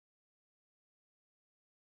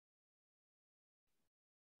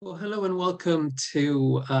Well, hello and welcome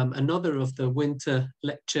to another of the winter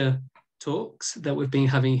lecture talks that we've been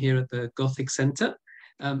having here at the Gothic Centre.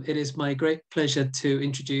 It is my great pleasure to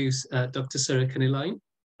introduce Dr. Sorcha.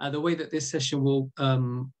 The way that this session will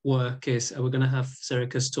work is we're going to have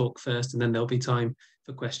Sorcha's talk first, and then there'll be time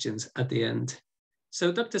for questions at the end. So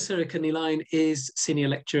Dr. Sorcha is Senior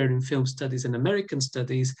Lecturer in Film Studies and American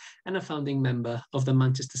Studies and a founding member of the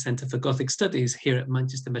Manchester Centre for Gothic Studies here at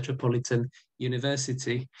Manchester Metropolitan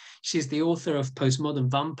University. She's the author of Postmodern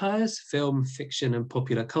Vampires, Film, Fiction and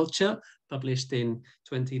Popular Culture, published in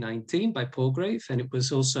 2019 by Palgrave, and it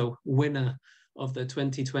was also winner of the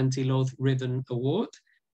 2020 Lord Rithen Award.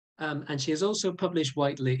 And she has also published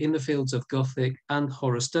widely in the fields of Gothic and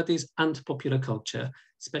horror studies and popular culture,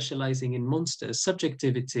 specializing in monsters,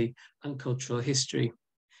 subjectivity, and cultural history.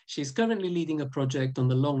 She's currently leading a project on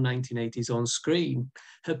the long 1980s on screen.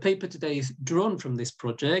 Her paper today is drawn from this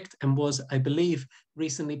project and was, I believe,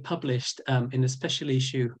 recently published in a special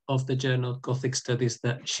issue of the journal Gothic Studies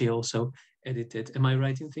that she also edited. Am I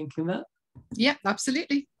right in thinking that? Yeah,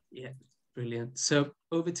 absolutely. Yeah, brilliant. So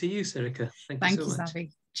over to you, Sorcha. Thank you so much.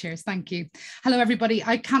 Xavi. Cheers. Thank you. Hello, everybody.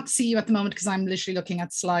 I can't see you at the moment because I'm literally looking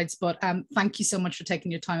at slides, but thank you so much for taking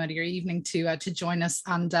your time out of your evening to join us.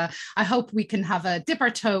 And I hope we can have a dip our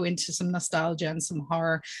toe into some nostalgia and some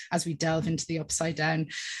horror as we delve into the Upside Down.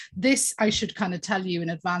 This, I should kind of tell you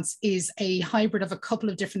in advance, is a hybrid of a couple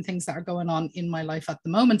of different things that are going on in my life at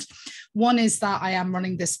the moment. One is that I am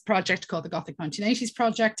running this project called the Gothic 1980s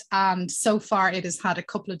Project. And so far it has had a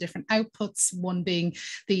couple of different outputs, one being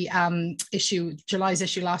the July's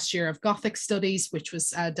issue last year of Gothic Studies, which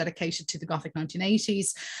was dedicated to the Gothic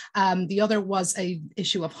 1980s. The other was a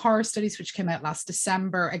issue of Horror Studies, which came out last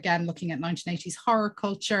December, again looking at 1980s horror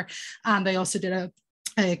culture. And I also did a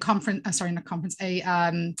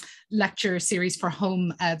lecture series for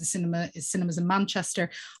Home, the cinemas in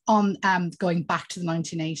Manchester, on going back to the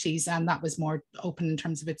 1980s, and that was more open in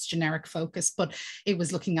terms of its generic focus, but it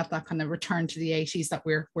was looking at that kind of return to the 80s that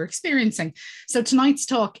we're experiencing. So tonight's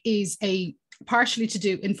talk is partially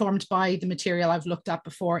informed by the material I've looked at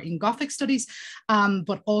before in Gothic Studies,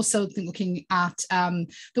 but also looking at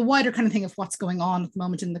the wider kind of thing of what's going on at the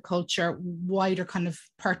moment in the culture, wider kind of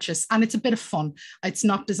purchase, and it's a bit of fun. It's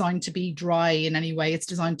not designed to be dry in any way. It's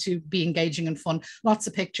designed to be engaging and fun. Lots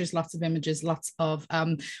of pictures, lots of images, lots of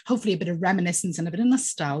hopefully a bit of reminiscence and a bit of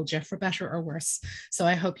nostalgia, for better or worse. So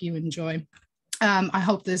I hope you enjoy. I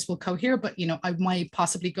hope this will cohere, but I might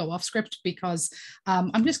possibly go off script because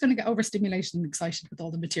I'm just going to get overstimulated and excited with all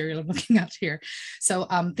the material I'm looking at here. So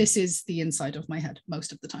this is the inside of my head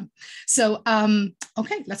most of the time. So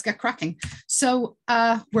okay, let's get cracking. So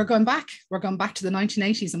we're going back to the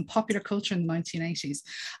 1980s and popular culture in the 1980s.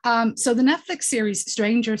 So the Netflix series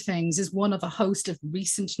Stranger Things is one of a host of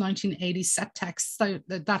recent 1980s set texts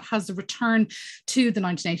that has a return to the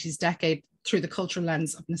 1980s decade through the cultural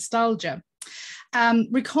lens of nostalgia.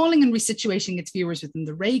 Recalling and resituating its viewers within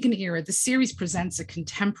the Reagan era, the series presents a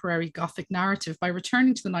contemporary Gothic narrative by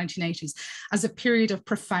returning to the 1980s as a period of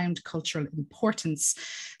profound cultural importance,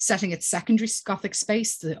 setting its secondary Gothic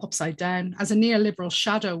space, the Upside Down, as a neoliberal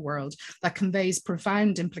shadow world that conveys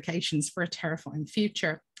profound implications for a terrifying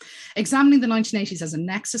future. Examining the 1980s as a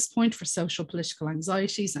nexus point for social political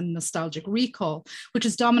anxieties and nostalgic recall, which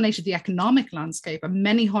has dominated the economic landscape of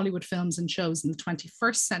many Hollywood films and shows in the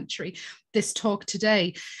 21st century, this talk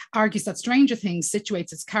today argues that Stranger Things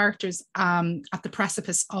situates its characters at the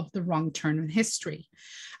precipice of the wrong turn in history,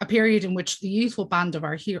 a period in which the youthful band of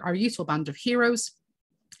our youthful band of heroes,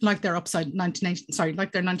 like their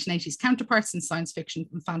 1980s counterparts in science fiction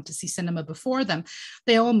and fantasy cinema before them,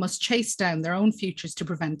 they all must chase down their own futures to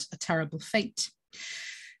prevent a terrible fate.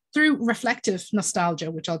 Through reflective nostalgia,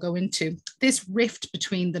 which I'll go into, this rift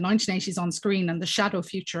between the 1980s on screen and the shadow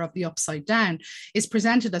future of the Upside Down is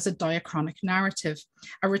presented as a diachronic narrative,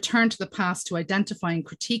 a return to the past to identify and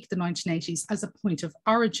critique the 1980s as a point of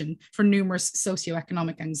origin for numerous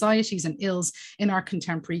socioeconomic anxieties and ills in our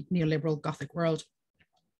contemporary neoliberal Gothic world.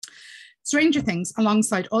 Stranger Things,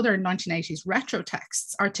 alongside other 1980s retro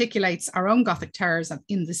texts, articulates our own Gothic terrors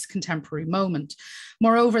in this contemporary moment.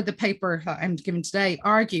 Moreover, the paper that I'm giving today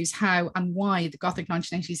argues how and why the Gothic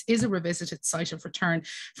 1980s is a revisited site of return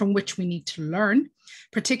from which we need to learn,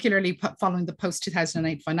 particularly following the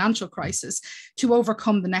post-2008 financial crisis, to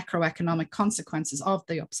overcome the necroeconomic consequences of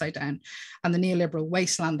the Upside Down and the neoliberal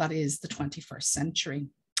wasteland that is the 21st century.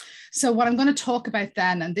 So what I'm going to talk about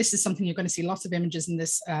then, and this is something you're going to see lots of images in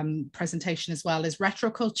this presentation as well, is retro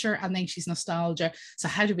culture and 80s nostalgia. So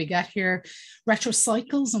how did we get here? Retro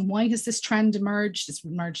cycles, and why has this trend emerged? It's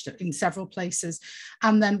emerged in several places.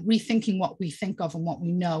 And then rethinking what we think of and what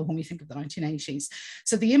we know when we think of the 1980s.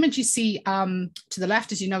 So the image you see to the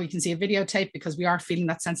left, as you know, you can see a videotape because we are feeling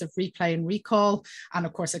that sense of replay and recall. And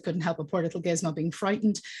of course, I couldn't help a poor little gizmo being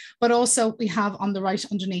frightened. But also we have on the right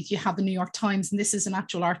underneath, you have the New York Times, and this is an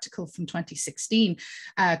actual article from 2016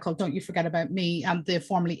 called Don't You Forget About Me, and the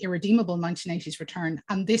formerly irredeemable 1980s return.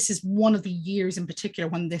 And this is one of the years in particular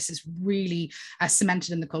when this is really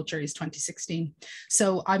cemented in the culture, is 2016.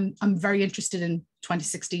 So I'm very interested in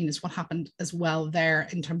 2016 is what happened as well there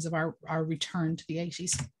in terms of our return to the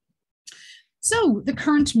 80s. So the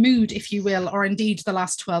current mood, if you will, or indeed the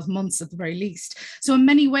last 12 months at the very least. So in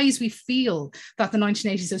many ways, we feel that the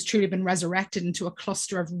 1980s has truly been resurrected into a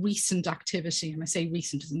cluster of recent activity. And I say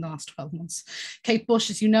recent as in the last 12 months. Kate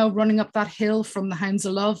Bush, as you know, running up that hill from The Hounds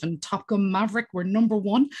of Love and Top Gun Maverick were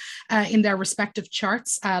 #1 in their respective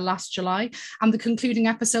charts last July. And the concluding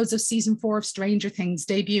episodes of season 4 of Stranger Things,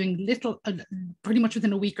 debuting pretty much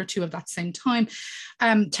within a week or two of that same time,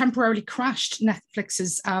 temporarily crashed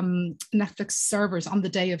Netflix's Netflix servers on the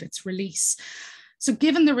day of its release. So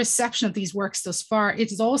given the reception of these works thus far,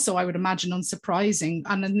 it is also, I would imagine, unsurprising,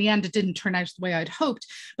 and in the end it didn't turn out the way I'd hoped,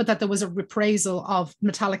 but that there was a reprisal of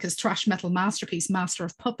Metallica's thrash metal masterpiece, Master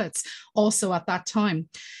of Puppets, also at that time,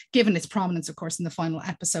 given its prominence, of course, in the final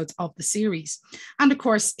episodes of the series. And of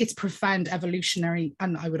course, its profound evolutionary,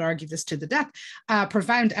 and I would argue this to the death,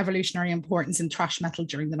 profound evolutionary importance in thrash metal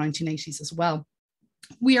during the 1980s as well.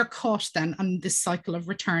 We are caught then on this cycle of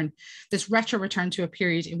return, this retro return to a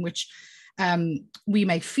period in which we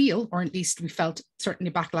may feel, or at least we felt certainly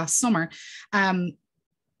back last summer,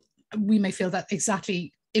 we may feel that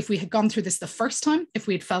exactly if we had gone through this the first time, if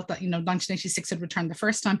we had felt that, 1986 had returned the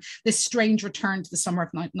first time, this strange return to the summer of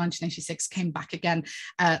 1986 came back again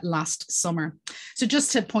last summer. So just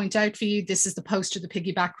to point out for you, this is the poster, the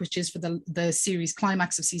piggyback, which is for the series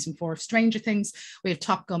climax of season 4 of Stranger Things. We have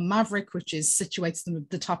Top Gun Maverick, which situates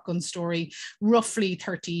the Top Gun story roughly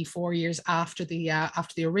 34 years after the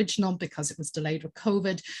original, because it was delayed with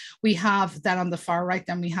COVID. We have then on the far right,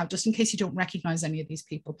 then we have, just in case you don't recognize any of these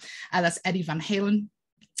people, that's Eddie Van Halen.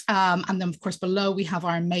 And then, of course, below we have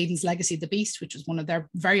Iron Maiden's Legacy of the Beast, which was one of their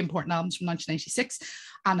very important albums from 1986.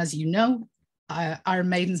 And as you know, Iron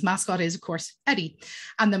Maiden's mascot is, of course, Eddie.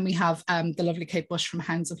 And then we have the lovely Kate Bush from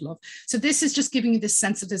Hounds of Love. So this is just giving you this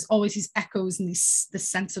sense that there's always these echoes and this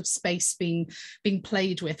sense of space being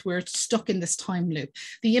played with. We're stuck in this time loop.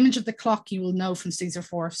 The image of the clock you will know from season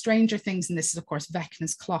 4 of Stranger Things, and this is, of course,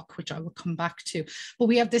 Vecna's clock, which I will come back to. But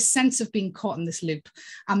we have this sense of being caught in this loop.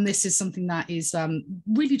 And this is something that is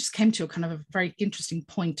really just came to a kind of a very interesting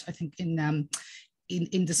point, I think, in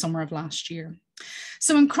the summer of last year.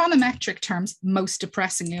 So in chronometric terms, most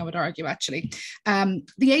depressingly, I would argue, actually, the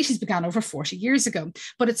 80s began over 40 years ago,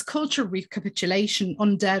 but its cultural recapitulation,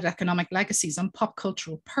 undead economic legacies, and pop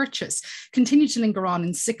cultural purchase continue to linger on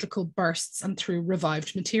in cyclical bursts and through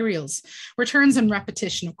revived materials. Returns and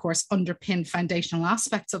repetition, of course, underpin foundational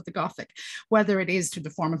aspects of the Gothic, whether it is through the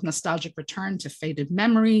form of nostalgic return to faded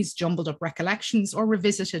memories, jumbled up recollections, or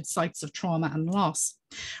revisited sites of trauma and loss.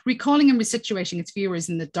 Recalling and resituating its viewers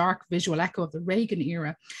in the dark visual echo of the Reagan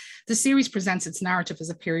era, the series presents its narrative as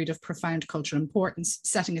a period of profound cultural importance,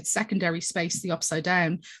 setting its secondary space, the Upside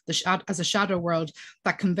Down, as a shadow world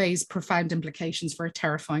that conveys profound implications for a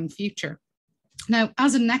terrifying future. Now,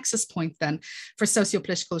 as a nexus point then for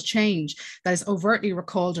sociopolitical change that is overtly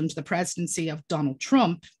recalled under the presidency of Donald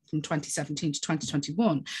Trump, from 2017 to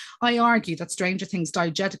 2021, I argue that Stranger Things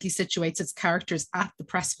diegetically situates its characters at the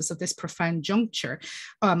precipice of this profound juncture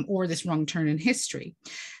or this wrong turn in history.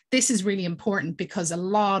 This is really important because a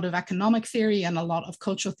lot of economic theory and a lot of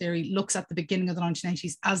cultural theory looks at the beginning of the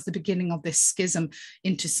 1980s as the beginning of this schism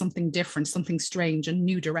into something different, something strange, a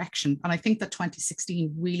new direction. And I think that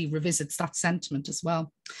 2016 really revisits that sentiment as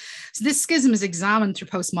well. So this schism is examined through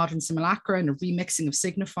postmodern simulacra and a remixing of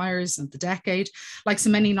signifiers of the decade. Like so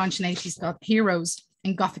many 1980s heroes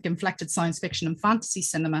in Gothic-inflected science fiction and fantasy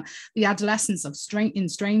cinema, the adolescents in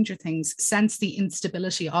Stranger Things sense the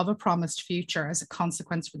instability of a promised future as a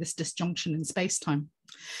consequence for this disjunction in space-time.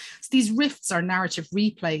 So these rifts are narrative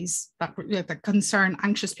replays that concern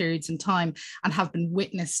anxious periods in time and have been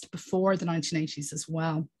witnessed before the 1980s as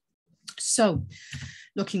well. So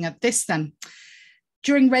looking at this then,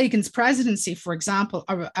 During Reagan's presidency, for example,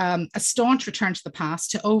 a staunch return to the past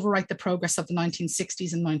to overwrite the progress of the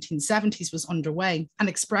 1960s and 1970s was underway and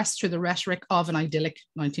expressed through the rhetoric of an idyllic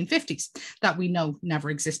 1950s that we know never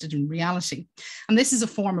existed in reality. And this is a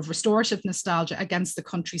form of restorative nostalgia against the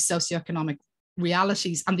country's socioeconomic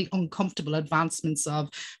realities and the uncomfortable advancements of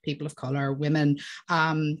people of color, women,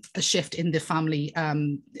 a shift in the family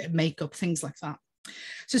makeup, things like that.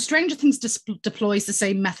 So Stranger Things deploys the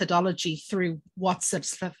same methodology through what's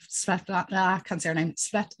Svetlana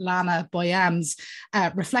Boyam's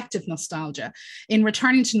reflective nostalgia in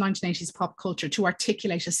returning to 1980s pop culture to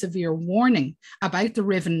articulate a severe warning about the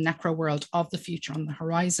riven necro world of the future on the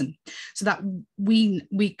horizon, so that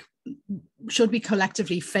we should we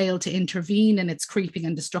collectively fail to intervene in its creeping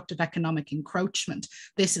and destructive economic encroachment,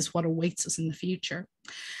 this is what awaits us in the future.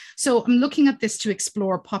 So I'm looking at this to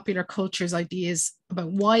explore popular culture's ideas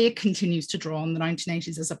about why it continues to draw on the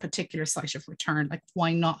 1980s as a particular site of return, like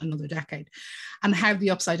why not another decade, and how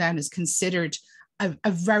the Upside Down is considered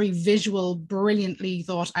a very visual, brilliantly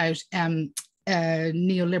thought out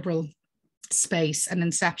neoliberal space and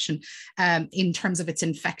inception in terms of its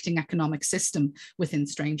infecting economic system within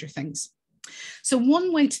Stranger Things. So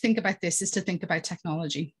one way to think about this is to think about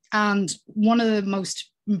technology. And one of the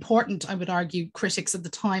most important, I would argue, critics of the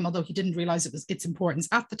time, although he didn't realize its importance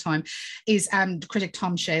at the time, is critic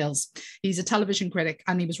Tom Shales. He's a television critic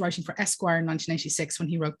and he was writing for Esquire in 1986 when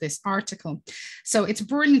he wrote this article. So it's a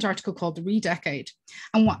brilliant article called The Redecade.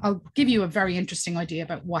 And I'll give you a very interesting idea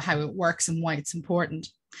about how it works and why it's important.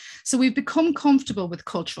 So we've become comfortable with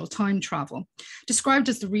cultural time travel, described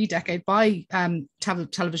as the Redecade by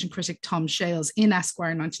television critic Tom Shales in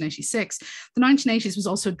Esquire in 1986. The 1980s was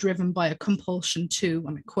also driven by a compulsion to,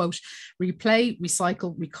 and I quote, replay,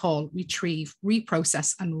 recycle, recall, retrieve,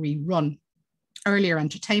 reprocess, and rerun earlier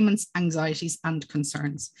entertainments, anxieties, and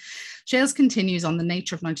concerns. Shales continues on the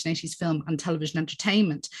nature of 1980s film and television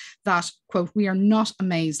entertainment that, quote, we are not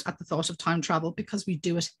amazed at the thought of time travel because we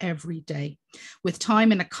do it every day. With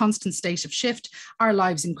time in a constant state of shift, our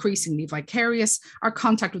lives increasingly vicarious, our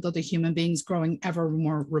contact with other human beings growing ever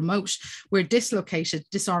more remote, we're dislocated,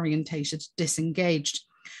 disorientated, disengaged.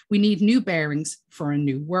 We need new bearings for a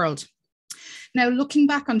new world. Now, looking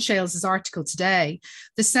back on Shales's article today,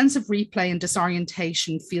 the sense of replay and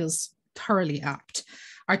disorientation feels thoroughly apt,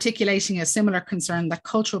 articulating a similar concern that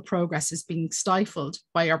cultural progress is being stifled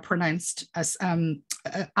by our pronounced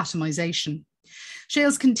atomization.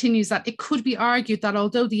 Shales continues that it could be argued that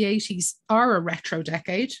although the 80s are a retro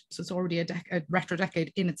decade, so it's already a retro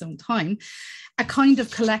decade in its own time, a kind of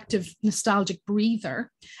collective nostalgic breather,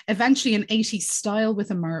 eventually an 80s style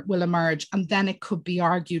will emerge, and then it could be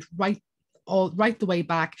argued right the way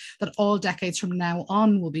back that all decades from now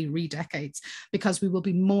on will be redecades, because we will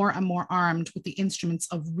be more and more armed with the instruments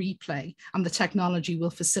of replay, and the technology will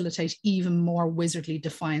facilitate even more wizardly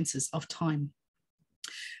defiances of time.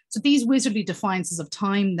 So these wizardly defiances of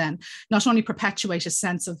time then not only perpetuate a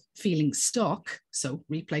sense of feeling stuck, so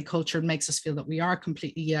replay culture makes us feel that we are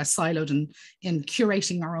completely siloed in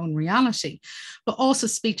curating our own reality, but also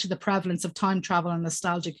speak to the prevalence of time travel and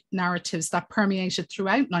nostalgic narratives that permeated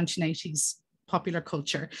throughout 1980s popular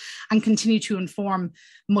culture and continue to inform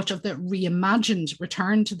much of the reimagined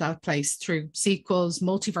return to that place through sequels,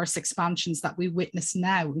 multiverse expansions that we witness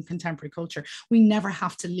now in contemporary culture. We never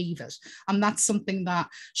have to leave it. And that's something that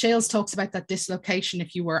Shales talks about, that dislocation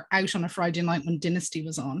if you were out on a Friday night when Dynasty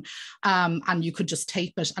was on, and you could just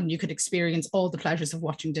tape it and you could experience all the pleasures of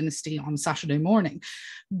watching Dynasty on Saturday morning.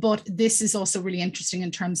 But this is also really interesting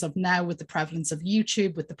in terms of now with the prevalence of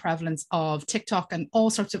YouTube, with the prevalence of TikTok and all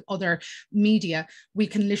sorts of other media, we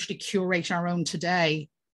can literally curate our own today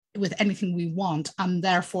with anything we want, and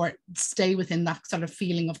therefore stay within that sort of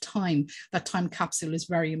feeling of time. That time capsule is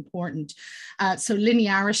very important. So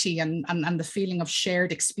linearity and the feeling of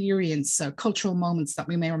shared experience, cultural moments that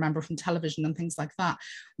we may remember from television and things like that,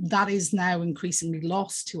 that is now increasingly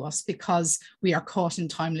lost to us because we are caught in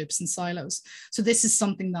time loops and silos. So this is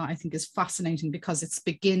something that I think is fascinating because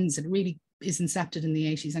it really is incepted in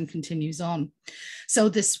the 80s and continues on. So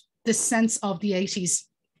this sense of the 80s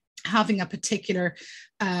having a particular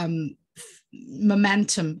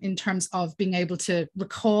momentum in terms of being able to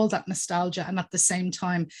recall that nostalgia and at the same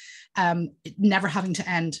time never having to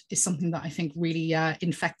end is something that I think really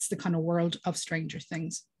infects the kind of world of Stranger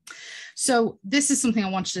Things. So this is something I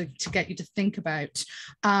wanted to get you to think about.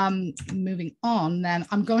 Moving on, then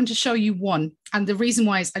I'm going to show you one. And the reason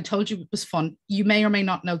why is I told you it was fun. You may or may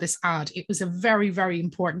not know this ad. It was a very, very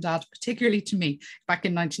important ad, particularly to me back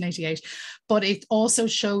in 1988. But it also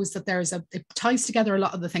shows that it ties together a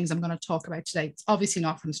lot of the things I'm going to talk about today. It's obviously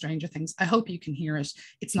not from Stranger Things. I hope you can hear it.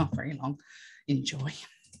 It's not very long. Enjoy.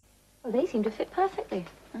 Well, they seem to fit perfectly.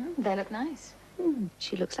 They look nice.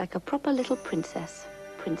 She looks like a proper little princess.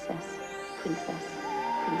 Princess, princess,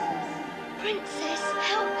 princess. Princess,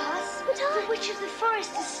 help us. But the witch of the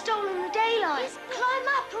forest has stolen the daylight. Climb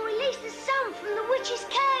up and release the sun from the witch's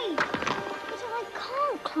cave. But I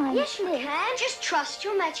can't climb. Yes, you can. Just trust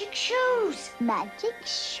your magic shoes. Magic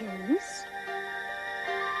shoes?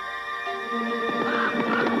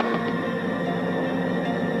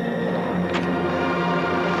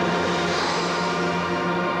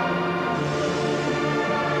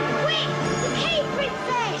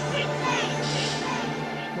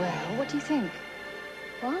 What do you think?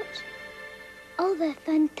 What? Oh, they're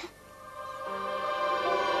fantastic.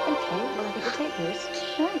 Okay, well, I think we'll take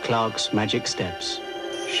those. Right. Clark's magic steps.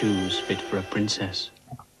 Shoes fit for a princess.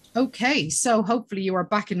 Okay, so hopefully you are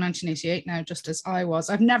back in 1988 now, just as I was.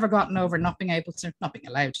 I've never gotten over not being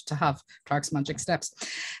allowed to have Clark's Magic Steps.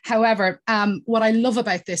 However, what I love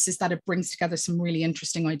about this is that it brings together some really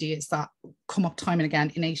interesting ideas that come up time and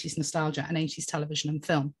again in 80s nostalgia and 80s television and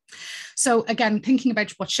film. So again, thinking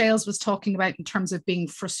about what Shales was talking about in terms of being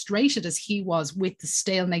frustrated as he was with the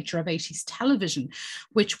stale nature of 80s television,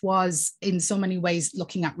 which was in so many ways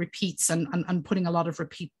looking at repeats and putting a lot of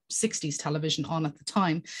repeat 60s television on at the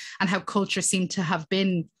time, and how culture seemed to have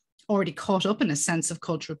been already caught up in a sense of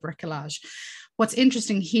cultural bricolage. What's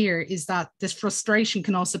interesting here is that this frustration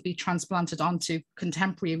can also be transplanted onto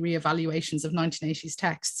contemporary reevaluations of 1980s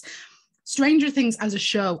texts. Stranger Things as a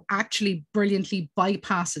show actually brilliantly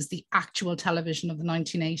bypasses the actual television of the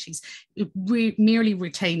 1980s. It merely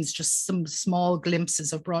retains just some small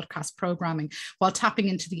glimpses of broadcast programming while tapping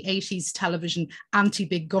into the 80s television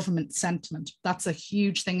anti-big government sentiment. That's a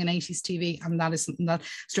huge thing in 80s TV, and that is something that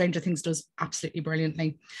Stranger Things does absolutely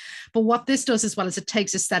brilliantly. But what this does as well is it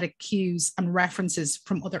takes aesthetic cues and references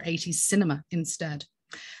from other 80s cinema instead.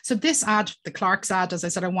 So this ad, the Clark's ad, as I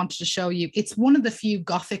said, I wanted to show you, it's one of the few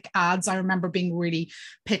Gothic ads I remember being really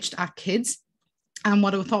pitched at kids. And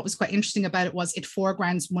what I thought was quite interesting about it was it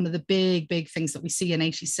foregrounds one of the big things that we see in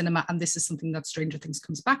 80s cinema. And this is something that Stranger Things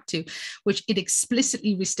comes back to, which it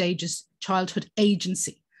explicitly restages childhood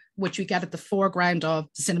agency, which we get at the foreground of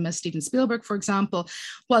the cinema, Steven Spielberg, for example,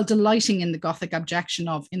 while delighting in the Gothic abjection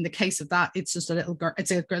of, in the case of that, it's just a little girl,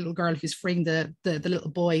 it's a little girl who's freeing the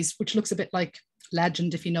little boys, which looks a bit like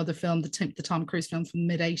Legend, if you know the film, the Tom Cruise film from the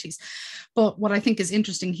mid-80s. But what I think is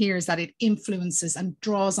interesting here is that it influences and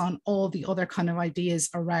draws on all the other kind of ideas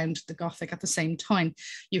around the Gothic at the same time.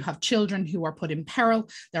 You have children who are put in peril,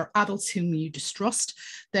 there are adults whom you distrust,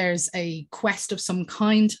 there's a quest of some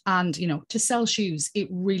kind, and, you know, to sell shoes, it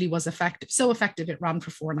really was effective. So effective, it ran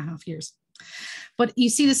for 4.5 years. But you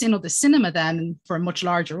see this in other cinema then for a much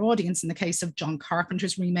larger audience in the case of John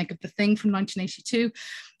Carpenter's remake of The Thing from 1982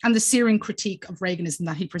 and the searing critique of Reaganism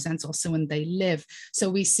that he presents also in They Live. So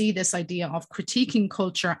we see this idea of critiquing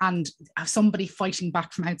culture and somebody fighting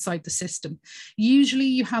back from outside the system. Usually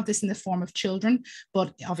you have this in the form of children,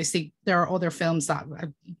 but obviously there are other films that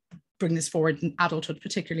bring this forward in adulthood,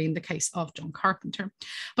 particularly in the case of John Carpenter.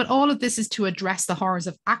 But all of this is to address the horrors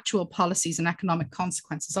of actual policies and economic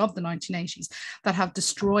consequences of the 1980s that have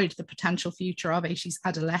destroyed the potential future of 80s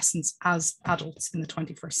adolescents as adults in the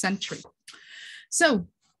 21st century. So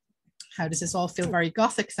how does this all feel very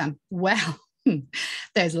Gothic then? Well,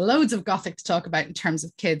 there's loads of Gothic to talk about in terms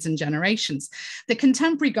of kids and generations. The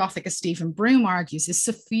contemporary Gothic, as Stephen Broome argues, is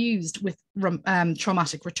suffused with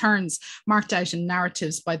traumatic returns, marked out in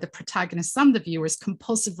narratives by the protagonists and the viewers'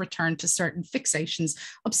 compulsive return to certain fixations,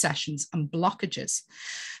 obsessions, and blockages.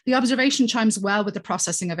 The observation chimes well with the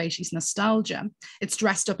processing of 80s nostalgia. It's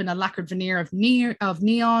dressed up in a lacquered veneer of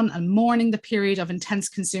neon and mourning the period of intense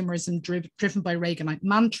consumerism driven by Reaganite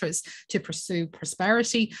mantras to pursue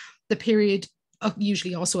prosperity. The period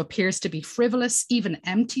usually also appears to be frivolous, even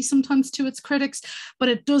empty sometimes to its critics, but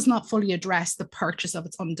it does not fully address the purchase of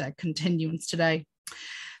its undead continuance today.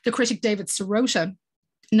 The critic David Sorcha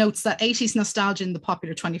notes that 80s nostalgia in the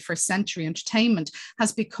popular 21st century entertainment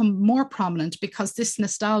has become more prominent because this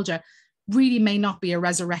nostalgia really may not be a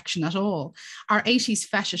resurrection at all. Our 80s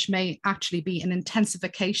fetish may actually be an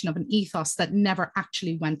intensification of an ethos that never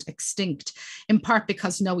actually went extinct, in part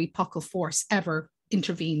because no epochal force ever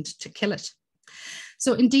intervened to kill it.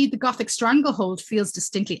 So indeed, the Gothic stranglehold feels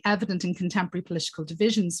distinctly evident in contemporary political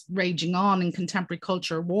divisions raging on in contemporary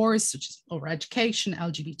culture wars, such as over education,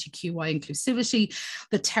 LGBTQI inclusivity,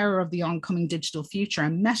 the terror of the oncoming digital future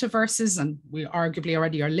and metaverses, and we arguably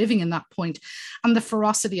already are living in that point, and the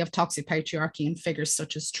ferocity of toxic patriarchy and figures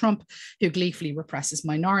such as Trump, who gleefully represses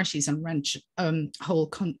minorities and wrench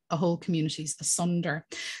whole communities asunder.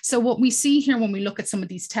 So what we see here when we look at some of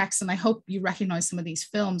these texts, and I hope you recognize some of these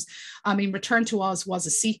films, I mean, Return to Oz was a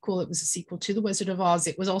sequel. It was a sequel to The Wizard of Oz.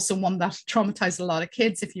 It was also one that traumatized a lot of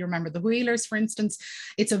kids. If you remember The Wheelers, for instance,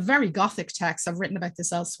 it's a very Gothic text. I've written about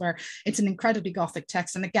this elsewhere. It's an incredibly Gothic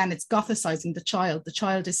text. And again, it's Gothicizing the child. The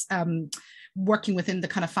child is working within the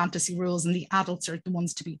kind of fantasy rules, and the adults are the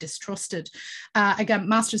ones to be distrusted. Again,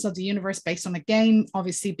 Masters of the Universe, based on a game,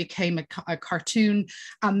 obviously became a cartoon,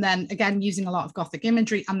 and then again using a lot of Gothic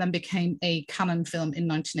imagery, and then became a canon film in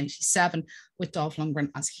 1987 with Dolph Lundgren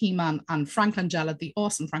as He-Man and Frank Langella, the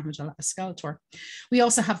awesome Frank Langella, as Skeletor. We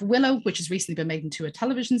also have Willow, which has recently been made into a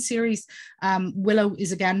television series. Willow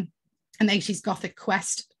is again an 80s Gothic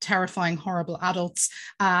quest, terrifying, horrible adults,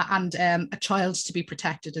 and a child to be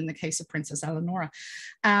protected in the case of Princess Eleonora.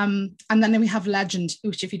 And then we have Legend,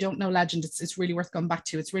 which, if you don't know Legend, it's really worth going back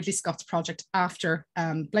to. It's Ridley Scott's project after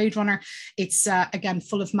Blade Runner. It's, again,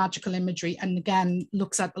 full of magical imagery, and again,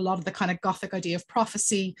 looks at a lot of the kind of Gothic idea of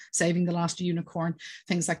prophecy, saving the last unicorn,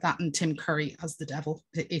 things like that, and Tim Curry as the devil.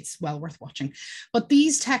 It's well worth watching. But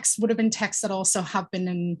these texts would have been texts that also have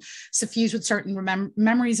been suffused with certain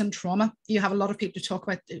memories and trauma. You have a lot of people who talk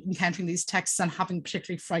about encountering these texts and having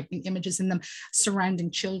particularly frightening images in them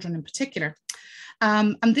surrounding children in particular.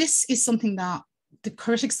 And this is something that the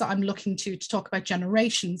critics that I'm looking to talk about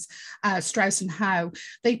generations, Strauss and Howe,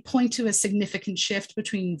 they point to a significant shift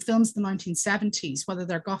between films of the 1970s, whether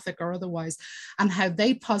they're Gothic or otherwise, and how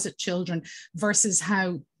they posit children versus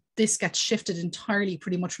how this gets shifted entirely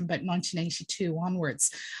pretty much from about 1982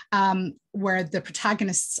 onwards, where the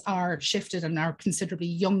protagonists are shifted and are considerably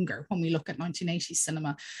younger when we look at 1980s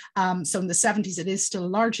cinema. So in the 70s, it is still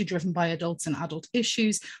largely driven by adults and adult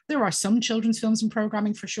issues. There are some children's films and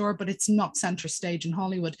programming for sure, but it's not center stage in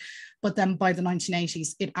Hollywood. But then by the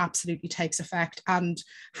 1980s, it absolutely takes effect and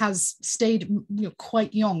has stayed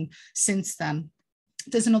quite young since then.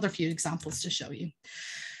 There's another few examples to show you.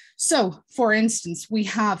 So, for instance, we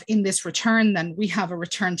have in this return, then we have a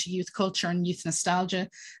return to youth culture and youth nostalgia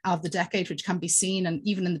of the decade, which can be seen. And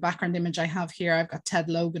even in the background image I have here, I've got Ted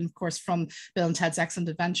Logan, of course, from Bill and Ted's Excellent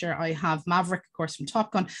Adventure. I have Maverick, of course, from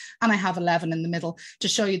Top Gun, and I have 11 in the middle to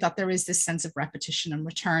show you that there is this sense of repetition and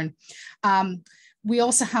return. We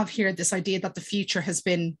also have here this idea that the future has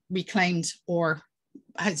been reclaimed, or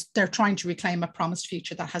they're trying to reclaim a promised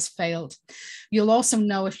future that has failed. You'll also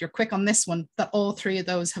know, if you're quick on this one, that all three of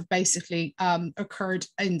those have basically occurred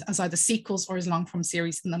as either sequels or as long form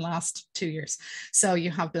series in the last 2 years. So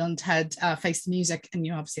you have Bill and Ted Face the Music, and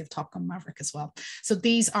you obviously have Top Gun Maverick as well. So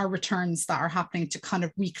these are returns that are happening to kind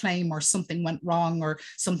of reclaim, or something went wrong or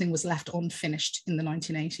something was left unfinished in the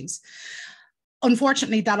 1980s.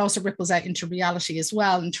 Unfortunately, that also ripples out into reality as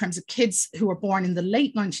well, in terms of kids who were born in the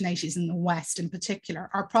late 1980s in the West in particular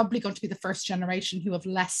are probably going to be the first generation who have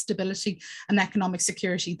less stability and economic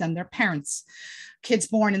security than their parents. Kids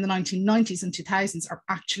born in the 1990s and 2000s are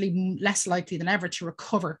actually less likely than ever to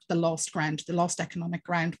recover the lost ground, the lost economic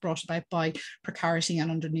ground brought about by precarity and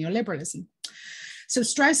under neoliberalism. So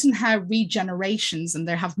Strauss and Howe read Generations, and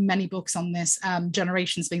they have many books on this,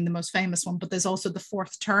 Generations being the most famous one, but there's also The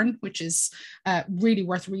Fourth Turn, which is really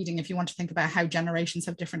worth reading if you want to think about how generations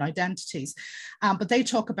have different identities. But they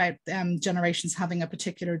talk about generations having a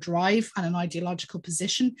particular drive and an ideological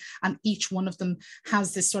position, and each one of them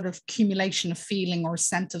has this sort of accumulation of feeling or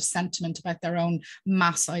sense of sentiment about their own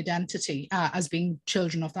mass identity as being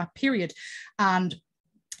children of that period. And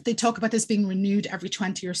they talk about this being renewed every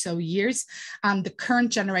 20 or so years. And the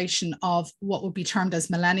current generation of what would be termed as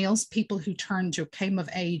millennials, people who came of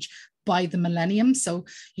age by the millennium. So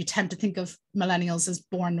you tend to think of millennials as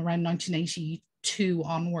born around 1982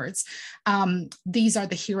 onwards. These are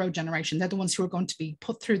the hero generation. They're the ones who are going to be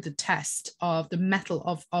put through the test of the mettle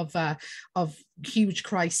of huge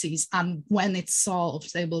crises, and when it's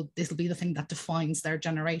solved, this will be the thing that defines their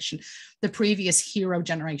generation. The previous hero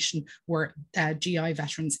generation were GI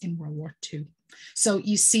veterans in World War II. So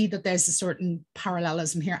you see that there's a certain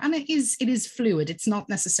parallelism here, and it is fluid. It's not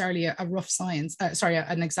necessarily a rough science,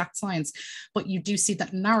 an exact science, but you do see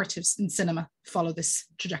that narratives in cinema follow this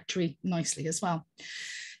trajectory nicely as well.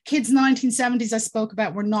 Kids in the 1970s I spoke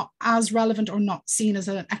about were not as relevant or not seen as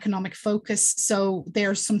an economic focus. So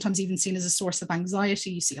they're sometimes even seen as a source of anxiety.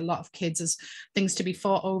 You see a lot of kids as things to be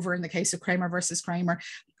fought over in the case of Kramer versus Kramer.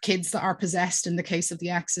 kids that are possessed in the case of The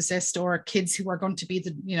Exorcist, or kids who are going to be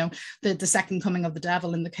the second coming of the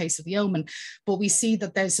devil in the case of The Omen. But we see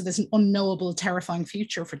that there's an unknowable, terrifying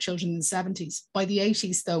future for children in the 70s. By the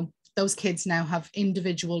 80s, though, those kids now have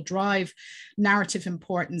individual drive, narrative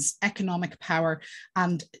importance, economic power,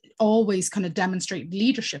 and always kind of demonstrate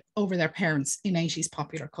leadership over their parents in 80s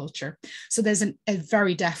popular culture. So there's a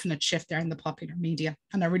very definite shift there in the popular media,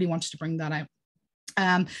 and I really wanted to bring that out.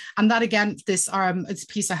 And that again, it's a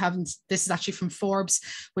piece I haven't, this is actually from Forbes,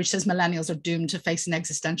 which says millennials are doomed to face an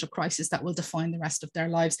existential crisis that will define the rest of their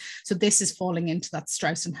lives. So this is falling into that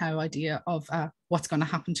Strauss and Howe idea of what's going to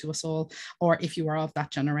happen to us all, or if you are of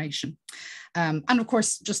that generation. And of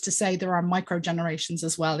course, just to say, there are micro generations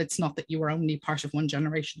as well. It's not that you are only part of one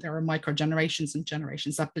generation. There are micro generations and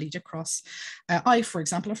generations that bleed across. I, for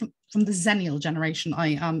example, from the Xennial generation.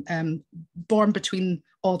 I am born between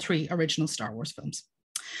all three original Star Wars films.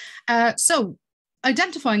 So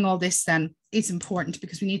identifying all this then is important,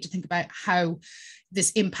 because we need to think about how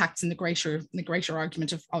this impacts in the greater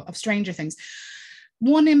argument of Stranger Things.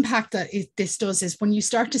 One impact that this does is when you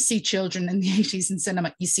start to see children in the 80s in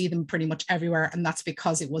cinema, you see them pretty much everywhere, and that's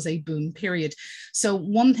because it was a boom period. So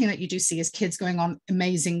one thing that you do see is kids going on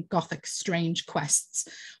amazing Gothic strange quests.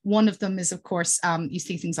 One of them is, of course, you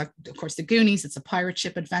see things like, of course, the Goonies. It's a pirate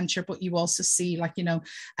ship adventure, but you also see, like,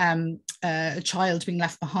 a child being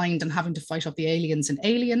left behind and having to fight off the aliens in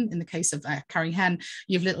Alien. In the case of Carrie Henn,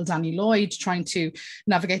 you have little Danny Lloyd trying to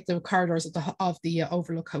navigate the corridors of the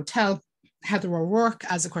Overlook Hotel. Heather O'Rourke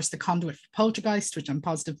as, of course, the conduit for Poltergeist, which I'm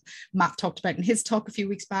positive Matt talked about in his talk a few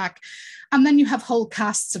weeks back. And then you have whole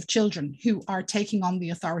casts of children who are taking on the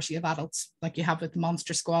authority of adults, like you have with the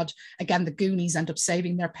Monster Squad. Again, the Goonies end up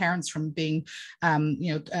saving their parents from being,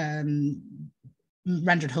 rendered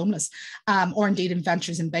homeless, or indeed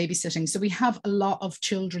Adventures in Babysitting. So we have a lot of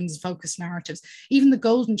children's focused narratives. Even The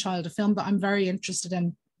Golden Child, a film that I'm very interested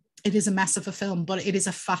in. It is a mess of a film, but it is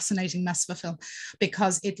a fascinating mess of a film,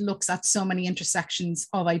 because it looks at so many intersections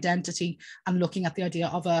of identity and looking at the idea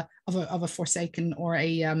of a forsaken, or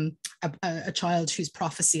a child whose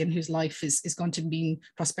prophecy and whose life is going to mean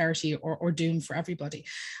prosperity or doom for everybody.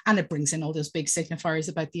 And it brings in all those big signifiers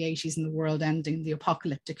about the 80s and the world ending, the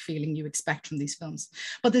apocalyptic feeling you expect from these films.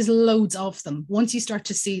 But there's loads of them. Once you start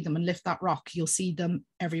to see them and lift that rock, you'll see them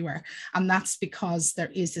everywhere. And that's because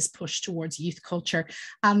there is this push towards youth culture,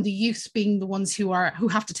 and the youth being the ones who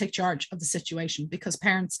have to take charge of the situation, because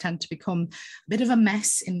parents tend to become a bit of a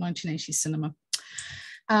mess in 1980s cinema.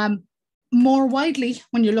 More widely,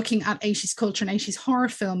 when you're looking at 80s culture and 80s horror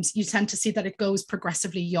films, you tend to see that it goes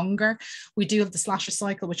progressively younger. We do have the slasher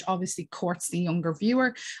cycle, which obviously courts the younger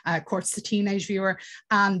viewer, courts the teenage viewer,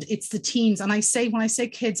 and it's the teens. And when I say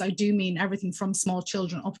kids, I do mean everything from small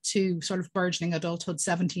children up to sort of burgeoning adulthood,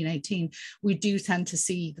 17, 18. We do tend to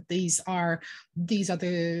see that these are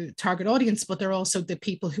the target audience, but they're also the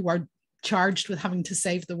people who are charged with having to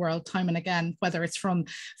save the world time and again, whether it's from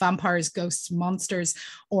vampires, ghosts, monsters,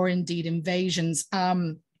 or indeed invasions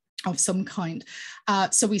of some kind.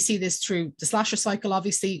 So we see this through the slasher cycle.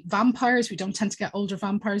 Obviously, vampires, we don't tend to get older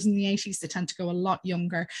vampires in the 80s. They tend to go a lot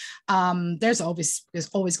younger. There's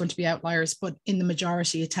always going to be outliers, but in the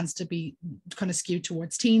majority, it tends to be kind of skewed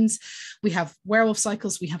towards teens. We have werewolf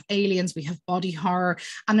cycles, we have aliens, we have body horror.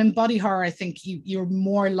 And in body horror, I think you're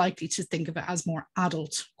more likely to think of it as more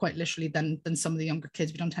adult, quite literally, than some of the younger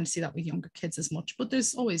kids. We don't tend to see that with younger kids as much, but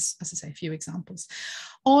there's always, as I say, a few examples.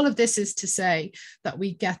 All of this is to say that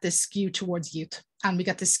we get this skew towards youth, and we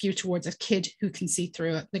get this skew towards a kid who can see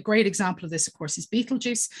through it. The great example of this, of course, is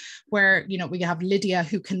Beetlejuice, where, we have Lydia,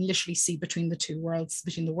 who can literally see between the two worlds,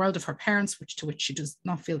 between the world of her parents, to which she does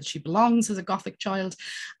not feel that she belongs as a Gothic child,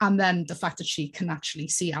 and then the fact that she can actually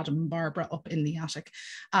see Adam and Barbara up in the attic.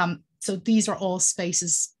 So these are all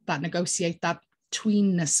spaces that negotiate that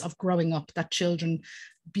tweenness of growing up, that children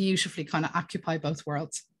beautifully kind of occupy both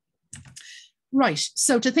worlds. Right,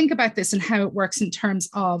 so to think about this and how it works in terms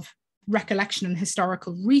of recollection and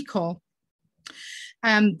historical recall,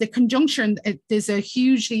 the conjunction, there's a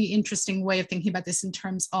hugely interesting way of thinking about this in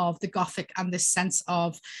terms of the Gothic and this sense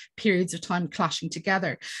of periods of time clashing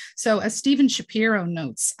together. So as Stephen Shapiro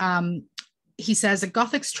notes, he says, a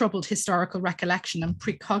Gothic's troubled historical recollection and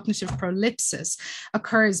precognitive prolepsis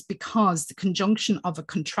occurs because the conjunction of a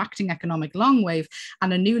contracting economic long wave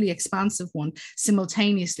and a newly expansive one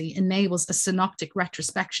simultaneously enables a synoptic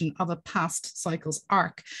retrospection of a past cycle's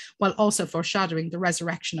arc, while also foreshadowing the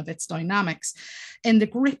resurrection of its dynamics. In the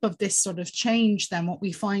grip of this sort of change, then what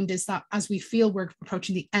we find is that as we feel we're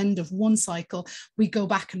approaching the end of one cycle, we go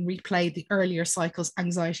back and replay the earlier cycle's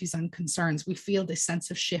anxieties and concerns. We feel this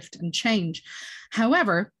sense of shift and change.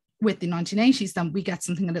 However, with the 1980s, then we get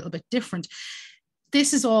something a little bit different.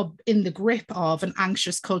 This is all in the grip of an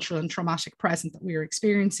anxious cultural and traumatic present that we are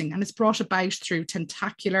experiencing. And it's brought about through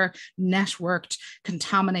tentacular, networked,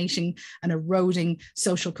 contaminating and eroding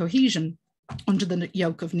social cohesion under the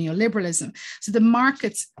yoke of neoliberalism. So the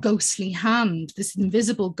market's ghostly hand, this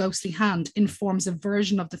invisible ghostly hand, informs a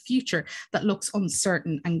version of the future that looks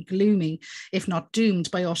uncertain and gloomy, if not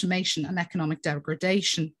doomed by automation and economic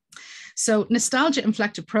degradation. So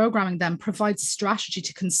nostalgia-inflected programming then provides a strategy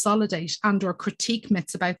to consolidate and or critique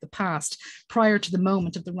myths about the past prior to the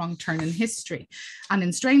moment of the wrong turn in history. And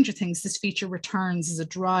in Stranger Things, this feature returns as a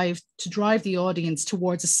drive to drive the audience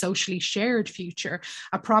towards a socially shared future,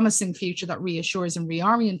 a promising future that reassures and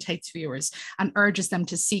reorientates viewers and urges them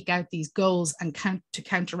to seek out these goals and to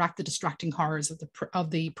counteract the distracting horrors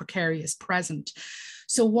of the precarious present.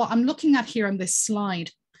 So what I'm looking at here on this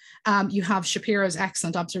slide, you have Shapiro's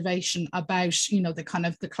excellent observation about, you know, the kind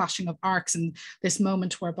of the clashing of arcs and this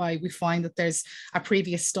moment whereby we find that there's a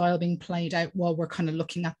previous style being played out while we're kind of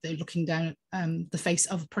looking down at the face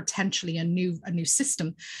of potentially a new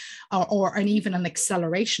system, or even an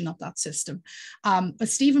acceleration of that system. But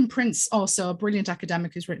Stephen Prince, also a brilliant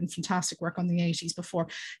academic who's written fantastic work on the 80s before,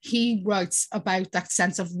 he writes about that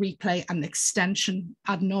sense of replay and extension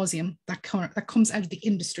ad nauseum that comes out of the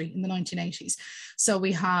industry in the 1980s. So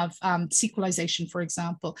we have sequelization, for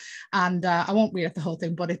example, and I won't read out the whole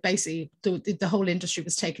thing, but it basically, the whole industry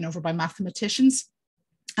was taken over by mathematicians.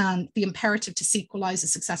 And the imperative to sequelize a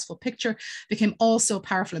successful picture became also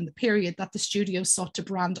powerful in the period that the studio sought to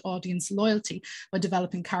brand audience loyalty by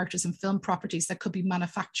developing characters and film properties that could be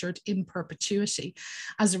manufactured in perpetuity.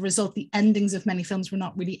 As a result, the endings of many films were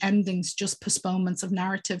not really endings, just postponements of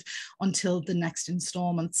narrative until the next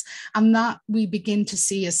installments. And that we begin to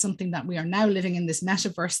see as something that we are now living in, this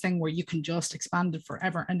metaverse thing where you can just expand it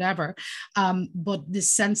forever and ever. But this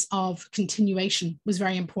sense of continuation was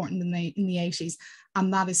very important in the 80s.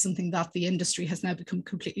 And that is something that the industry has now become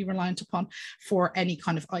completely reliant upon for any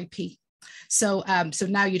kind of IP. So, so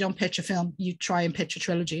now you don't pitch a film, you try and pitch a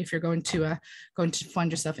trilogy if you're going to find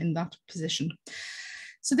yourself in that position.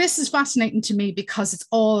 So this is fascinating to me because it's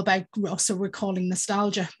all about also recalling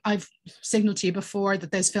nostalgia. I've signaled to you before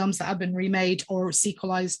that there's films that have been remade or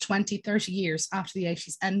sequelized 20, 30 years after the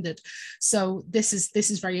 80s ended. So this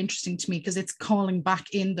is very interesting to me because it's calling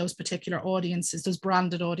back in those particular audiences, those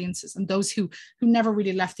branded audiences, and those who never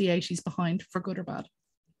really left the 80s behind for good or bad.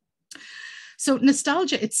 So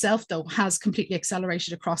nostalgia itself, though, has completely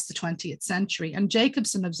accelerated across the 20th century. And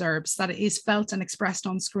Jacobson observes that it is felt and expressed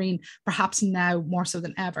on screen, perhaps now more so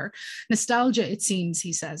than ever. Nostalgia, it seems,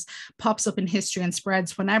 he says, pops up in history and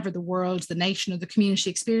spreads whenever the world, the nation, or the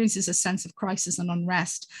community experiences a sense of crisis and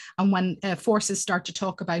unrest, and when forces start to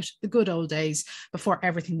talk about the good old days before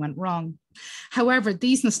everything went wrong. However,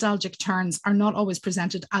 these nostalgic turns are not always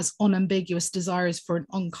presented as unambiguous desires for an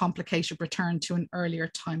uncomplicated return to an earlier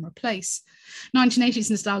time or place. 1980s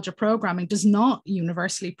nostalgia programming does not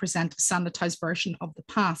universally present a sanitized version of the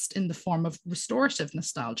past in the form of restorative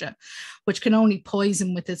nostalgia, which can only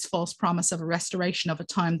poison with its false promise of a restoration of a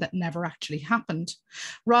time that never actually happened.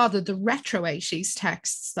 Rather, the retro 80s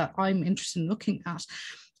texts that I'm interested in looking at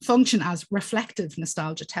function as reflective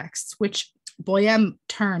nostalgia texts, which Boyem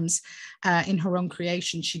terms in her own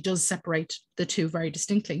creation. She does separate the two very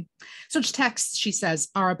distinctly. Such texts, she says,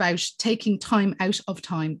 are about taking time out of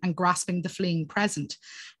time and grasping the fleeing present,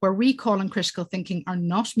 where recall and critical thinking are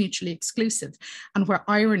not mutually exclusive, and where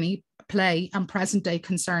irony, play, and present-day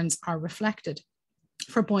concerns are reflected.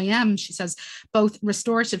 For Boyem, she says, both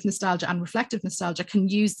restorative nostalgia and reflective nostalgia can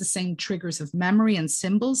use the same triggers of memory and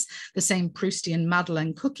symbols, the same Proustian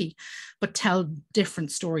Madeleine cookie, but tell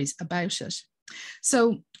different stories about it.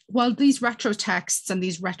 So while these retro texts and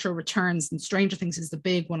these retro returns, and Stranger Things is the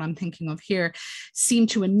big one I'm thinking of here, seem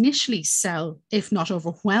to initially sell, if not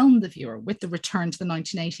overwhelm the viewer with the return to the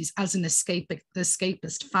 1980s as an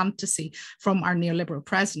escapist fantasy from our neoliberal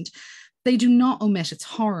present, they do not omit its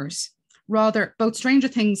horrors. Rather, both Stranger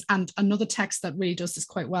Things and another text that really does this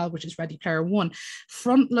quite well, which is Ready Player One,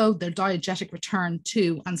 front load their diegetic return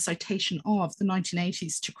to and citation of the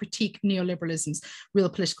 1980s to critique neoliberalism's real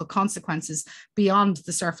political consequences beyond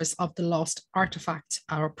the surface of the lost artifact,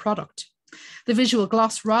 our product. The visual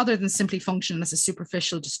gloss, rather than simply function as a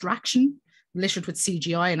superficial distraction, littered with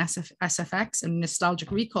CGI and SFX and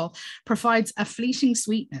nostalgic recall, provides a fleeting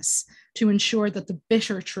sweetness to ensure that the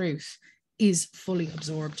bitter truth is fully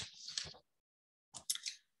absorbed.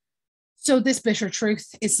 So this bitter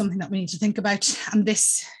truth is something that we need to think about. And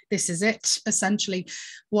this is it, essentially.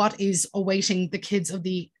 What is awaiting the kids of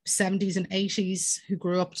the 70s and 80s who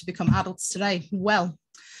grew up to become adults today? Well,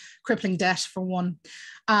 crippling debt for one.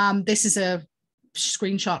 This is a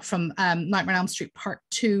screenshot from Nightmare on Elm Street Part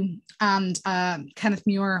 2, and Kenneth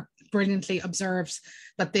Muir brilliantly observes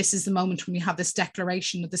that this is the moment when we have this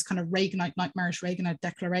declaration, this kind of Reaganite, nightmarish Reaganite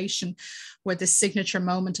declaration, where this signature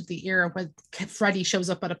moment of the era, where Freddie shows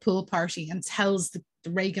up at a pool party and tells the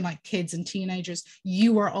Reaganite kids and teenagers,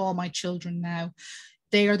 you are all my children now.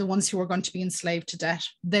 They are the ones who are going to be enslaved to debt.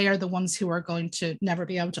 They are the ones who are going to never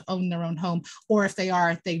be able to own their own home, or if they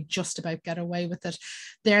are, they just about get away with it.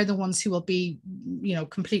 They're the ones who will be, you know,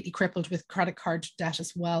 completely crippled with credit card debt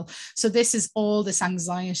as well. So this is all this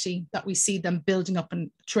anxiety that we see them building up,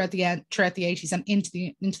 and throughout the 80s and into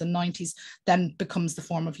the 90s, then becomes the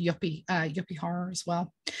form of yuppie horror as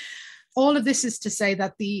well. All of this is to say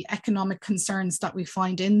that the economic concerns that we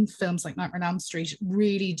find in films like Nightmare on Elm Street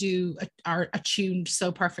really are attuned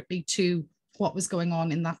so perfectly to what was going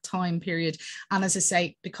on in that time period. And as I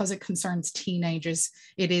say, because it concerns teenagers,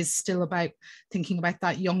 it is still about thinking about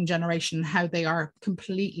that young generation, how they are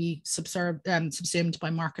completely subsumed by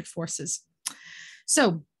market forces.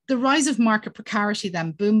 So the rise of market precarity,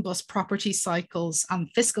 then boom-bust property cycles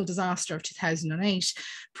and fiscal disaster of 2008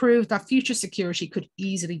 proved that future security could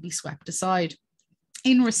easily be swept aside.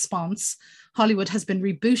 In response, Hollywood has been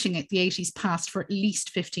rebooting the 80s past for at least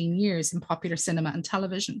 15 years in popular cinema and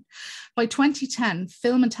television. By 2010,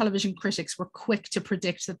 film and television critics were quick to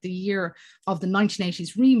predict that the year of the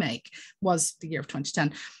 1980s remake was the year of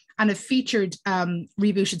 2010. And it featured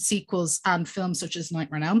rebooted sequels and films such as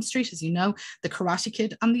Nightmare on Elm Street, as you know, The Karate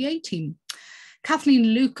Kid and The A-Team. Kathleen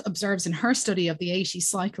Luke observes in her study of the 80s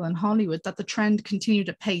cycle in Hollywood that the trend continued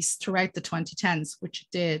at pace throughout the 2010s, which it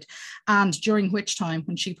did. And during which time,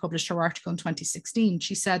 when she published her article in 2016,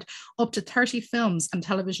 she said up to 30 films and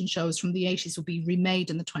television shows from the 80s will be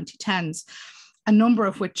remade in the 2010s. A number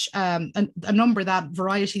of which, a number that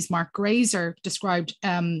Variety's Mark Grazer described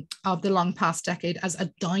of the long past decade as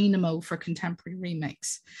a dynamo for contemporary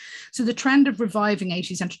remakes. So the trend of reviving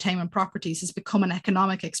 80s entertainment properties has become an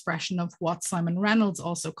economic expression of what Simon Reynolds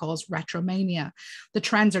also calls retromania. The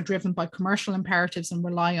trends are driven by commercial imperatives and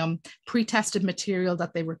rely on pre-tested material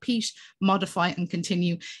that they repeat, modify, and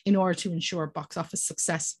continue in order to ensure box office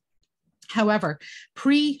success. However,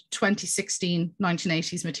 pre-2016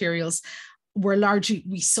 1980s materials were largely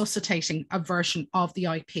resuscitating a version of the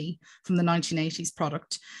IP from the 1980s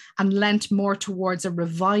product and lent more towards a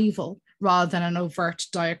revival rather than an overt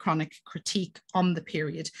diachronic critique on the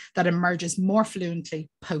period that emerges more fluently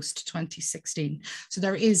post-2016. So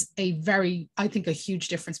there is I think a huge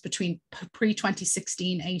difference between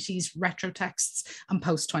pre-2016 80s retro texts and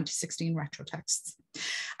post-2016 retro texts.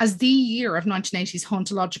 As the year of 1980s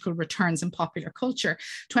hauntological returns in popular culture,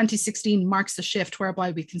 2016 marks a shift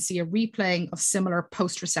whereby we can see a replaying of similar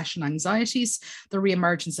post-recession anxieties, the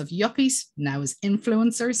reemergence of yuppies, now as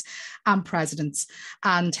influencers, and presidents,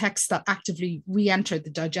 and texts that actively re-entered the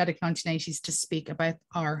diegetic 1980s to speak about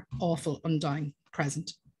our awful undying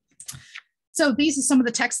present. So these are some of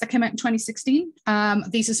the texts that came out in 2016.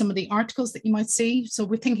 These are some of the articles that you might see. So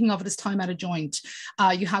we're thinking of it as time out of joint.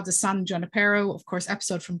 You have the San Junipero, of course,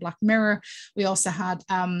 episode from Black Mirror. We also had,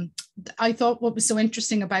 I thought what was so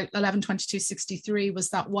interesting about 11/22/63 was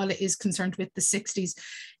that while it is concerned with the 60s,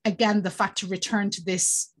 again, the fact to return to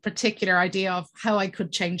this particular idea of how I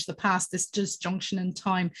could change the past, this disjunction in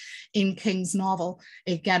time in King's novel,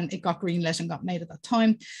 again, it got greenlit and got made at that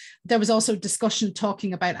time. There was also discussion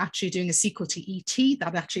talking about actually doing a sequel to E.T.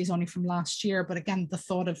 That actually is only from last year. But again, the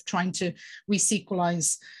thought of trying to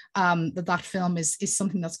resequelize that film is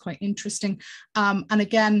something that's quite interesting. And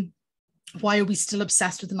again, why are we still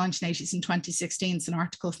obsessed with the 1980s in 2016? It's an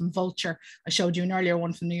article from Vulture. I showed you an earlier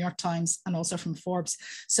one from New York Times and also from Forbes.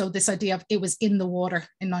 So this idea of it was in the water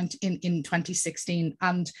in 2016,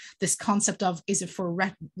 and this concept of, is it for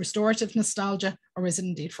restorative nostalgia or is it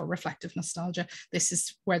indeed for reflective nostalgia? This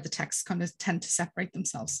is where the texts kind of tend to separate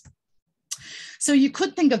themselves. So you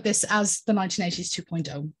could think of this as the 1980s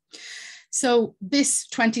 2.0. So this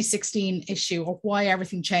 2016 issue, or why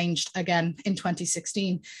everything changed again in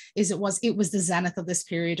 2016, is it was the zenith of this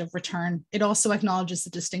period of return. It also acknowledges the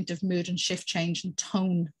distinctive mood and shift change and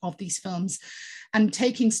tone of these films. And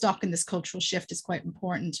taking stock in this cultural shift is quite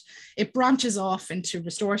important. It branches off into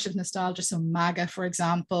restorative nostalgia. So MAGA, for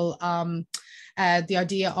example, the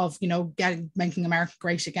idea of, making America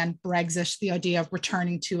great again, Brexit, the idea of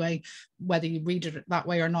returning to whether you read it that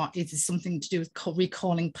way or not, it is something to do with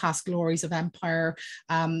recalling past glories of empire,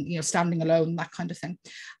 standing alone, that kind of thing.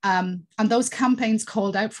 And those campaigns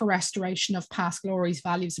called out for restoration of past glories,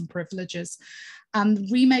 values, and privileges.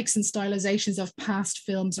 And remakes and stylizations of past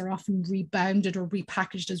films are often rebounded or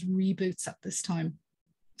repackaged as reboots at this time.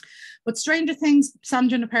 But Stranger Things, San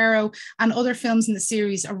Junipero, and other films in the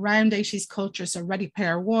series around 80s culture, so Ready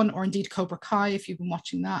Player One, or indeed Cobra Kai, if you've been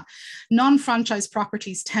watching that, non-franchise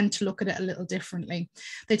properties tend to look at it a little differently.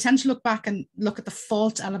 They tend to look back and look at the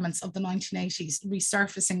fault elements of the 1980s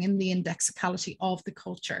resurfacing in the indexicality of the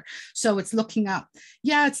culture. So it's looking at,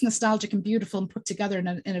 yeah, it's nostalgic and beautiful and put together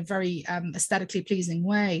in a very aesthetically pleasing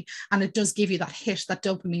way. And it does give you that hit, that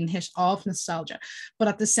dopamine hit of nostalgia. But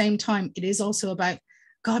at the same time, it is also about,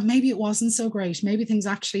 God, maybe it wasn't so great. Maybe things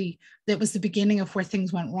actually, that was the beginning of where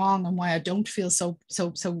things went wrong and why I don't feel so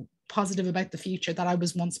positive about the future that I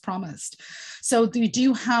was once promised. So you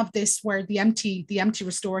do have this where the empty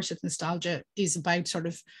restorative nostalgia is about sort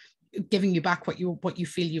of giving you back what you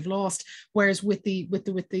feel you've lost. Whereas with the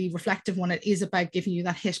reflective one, it is about giving you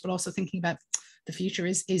that hit, but also thinking about the future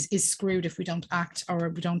is screwed if we don't act or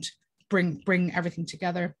we don't bring everything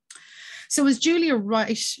together. So as Julia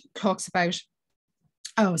Wright talks about,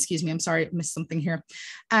 oh, excuse me, I'm sorry, I missed something here.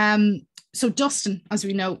 So Dustin, as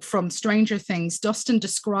we know from Stranger Things, Dustin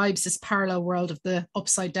describes this parallel world of the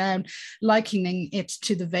Upside Down, likening it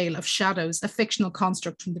to the Veil of Shadows, a fictional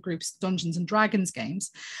construct from the group's Dungeons and Dragons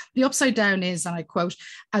games. The Upside Down is, and I quote,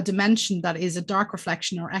 a dimension that is a dark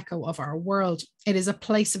reflection or echo of our world. It is a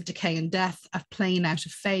place of decay and death, a plane out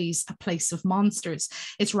of phase, a place of monsters.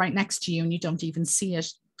 It's right next to you and you don't even see it.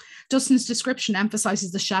 Dustin's description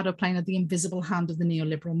emphasizes the shadow plane of the invisible hand of the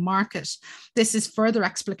neoliberal market. This is further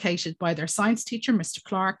explicated by their science teacher, Mr.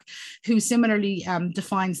 Clark, who similarly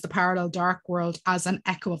defines the parallel dark world as an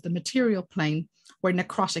echo of the material plane where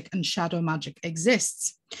necrotic and shadow magic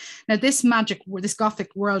exists. Now, this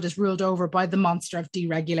Gothic world is ruled over by the monster of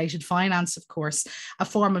deregulated finance, of course, a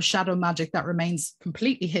form of shadow magic that remains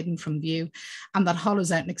completely hidden from view and that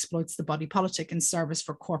hollows out and exploits the body politic in service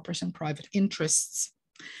for corporate and private interests.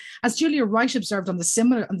 As Julia Wright observed on the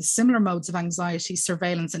similar modes of anxiety,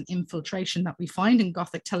 surveillance, and infiltration that we find in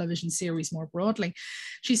Gothic television series more broadly,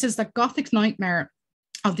 she says that Gothic nightmare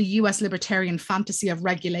of the US libertarian fantasy of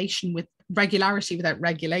regularity without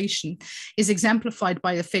regulation is exemplified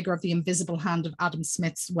by the figure of the invisible hand of Adam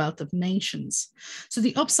Smith's Wealth of Nations. So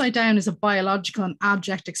the Upside Down is a biological and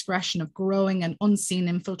abject expression of growing and unseen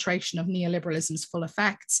infiltration of neoliberalism's full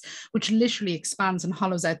effects, which literally expands and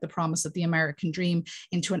hollows out the promise of the American dream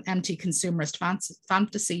into an empty consumerist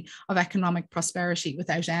fantasy of economic prosperity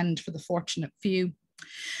without end for the fortunate few.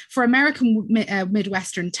 For American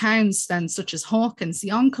Midwestern towns, then, such as Hawkins, the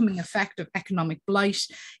oncoming effect of economic blight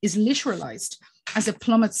is literalized as it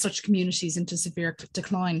plummets such communities into severe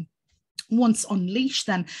decline. Once unleashed,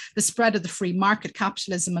 then, the spread of the free market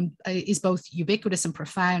capitalism is both ubiquitous and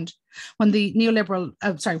profound. When the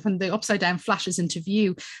when the Upside Down flashes into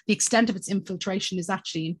view, the extent of its infiltration is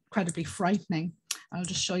actually incredibly frightening. I'll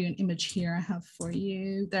just show you an image here I have for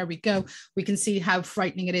you. There we go. We can see how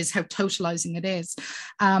frightening it is, how totalizing it is.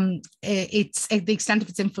 The extent of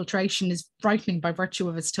its infiltration is frightening by virtue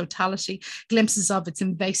of its totality. Glimpses of its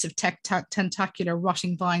invasive tentacular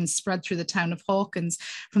rotting vines spread through the town of Hawkins,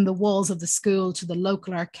 from the walls of the school to the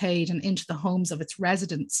local arcade and into the homes of its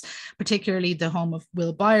residents, particularly the home of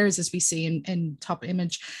Will Byers, as we see in top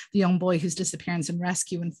image, the young boy whose disappearance and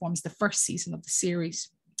rescue informs the first season of the series.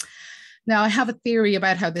 Now, I have a theory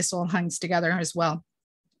about how this all hangs together as well.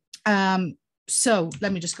 So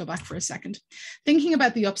let me just go back for a second. Thinking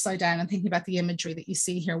about the Upside Down and thinking about the imagery that you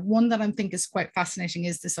see here, one that I think is quite fascinating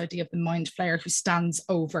is this idea of the mind flayer who stands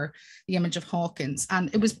over the image of Hawkins.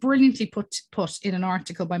 And it was brilliantly put in an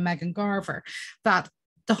article by Megan Garver that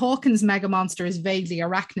the Hawkins mega monster is vaguely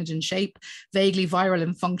arachnid in shape, vaguely viral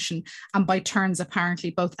in function, and by turns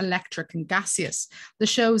apparently both electric and gaseous. The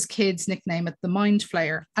show's kids nickname it the Mind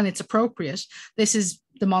Flayer, and it's appropriate. This is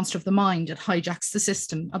the monster of the mind. It hijacks the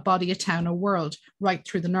system, a body, a town, a world, right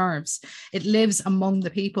through the nerves. It lives among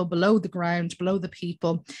the people, below the ground, below the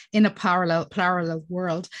people, in a parallel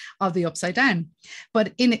world of the Upside Down.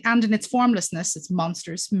 But in its formlessness, its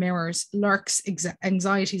monsters, mirrors, lurks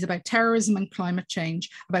anxieties about terrorism and climate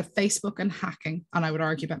change, about Facebook and hacking, and I would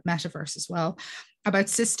argue about metaverse as well, about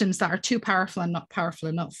systems that are too powerful and not powerful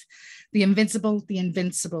enough. The invisible, the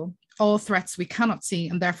invincible, all threats we cannot see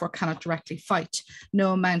and therefore cannot directly fight.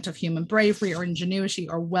 No amount of human bravery or ingenuity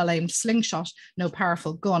or well-aimed slingshot, no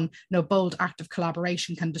powerful gun, no bold act of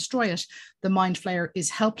collaboration can destroy it. The Mind Flayer is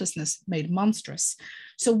helplessness made monstrous.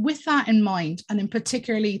 So with that in mind, and in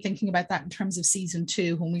particularly thinking about that in terms of season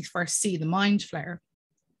 2, when we first see the Mind Flayer,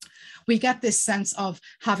 we get this sense of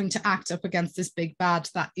having to act up against this big bad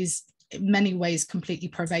that is in many ways completely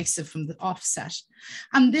pervasive from the offset.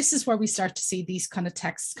 And this is where we start to see these kind of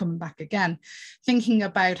texts coming back again, thinking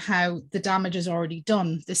about how the damage is already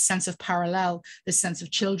done, this sense of parallel, this sense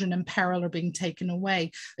of children in peril are being taken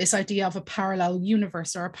away, this idea of a parallel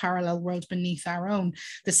universe or a parallel world beneath our own,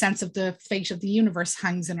 the sense of the fate of the universe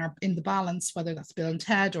hangs in the balance, whether that's Bill and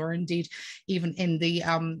Ted or indeed even in the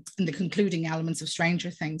concluding elements of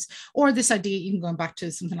Stranger Things, or this idea even going back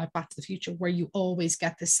to something like Back to the Future, where you always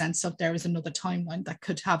get this sense of there is another timeline that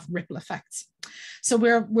could have ripple effects. So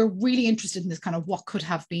we're really interested in this kind of what could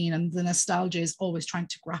have been, and the nostalgia is always trying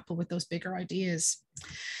to grapple with those bigger ideas.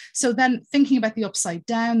 So then thinking about the Upside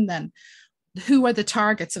Down then, who are the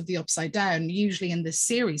targets of the Upside Down usually in this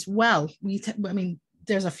series? Well, I mean,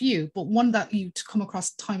 there's a few, but one that you come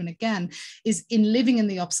across time and again is in living in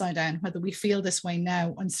the Upside Down, whether we feel this way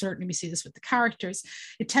now, and certainly we see this with the characters,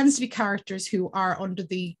 it tends to be characters who are under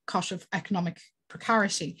the cosh of economic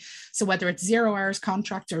precarity. So whether it's 0 hours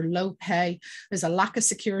contract or low pay, there's a lack of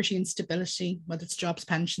security and stability, whether it's jobs,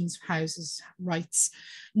 pensions, houses, rights,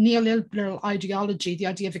 neoliberal ideology, the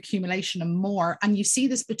idea of accumulation and more. And you see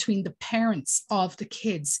this between the parents of the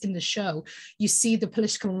kids in the show. You see the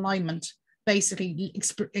political alignment basically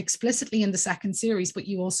explicitly in the second series, but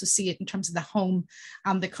you also see it in terms of the home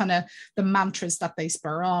and the kind of the mantras that they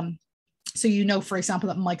spur on. So, you know, for example,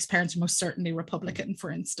 that Mike's parents are most certainly Republican,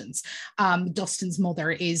 for instance. Dustin's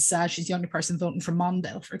mother is, she's the only person voting for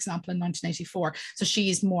Mondale, for example, in 1984. So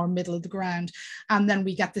she's more middle of the ground. And then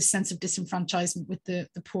we get this sense of disenfranchisement with the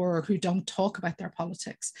poor who don't talk about their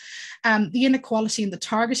politics. The inequality and the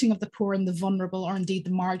targeting of the poor and the vulnerable, or indeed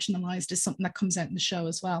the marginalized, is something that comes out in the show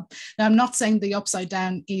as well. Now, I'm not saying the Upside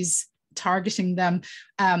Down is targeting them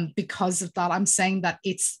because of that. I'm saying that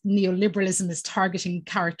it's neoliberalism is targeting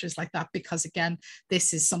characters like that because, again,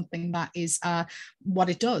 this is something that is what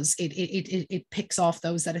it does. It picks off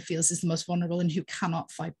those that it feels is the most vulnerable and who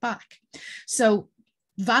cannot fight back. So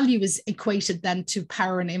value is equated then to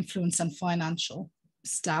power and influence and financial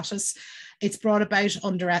status. It's brought about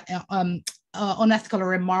under unethical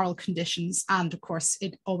or immoral conditions, and of course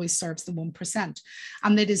it always serves the 1%,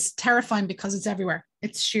 and it is terrifying because it's everywhere.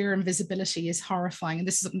 Its sheer invisibility is horrifying, and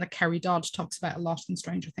this is something that Kerry Dodd talks about a lot in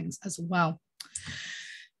Stranger Things as well.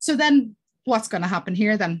 So then what's going to happen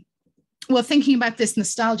here then? Well, thinking about this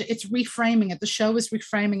nostalgia, it's reframing it. The show is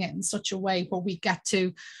reframing it in such a way where we get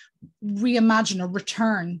to reimagine a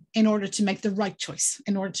return in order to make the right choice,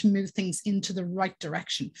 in order to move things into the right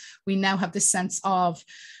direction. We now have this sense of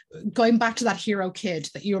going back to that hero kid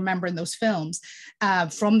that you remember in those films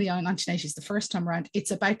from the 1980s, the first time around.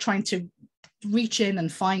 It's about trying to reach in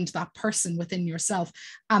and find that person within yourself,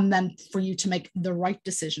 and then for you to make the right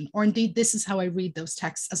decision. Or indeed, this is how I read those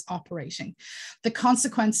texts as operating. The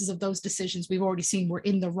consequences of those decisions we've already seen were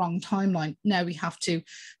in the wrong timeline. Now we have to,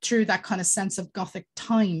 through that kind of sense of Gothic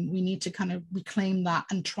time, we need to kind of reclaim that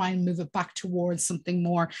and try and move it back towards something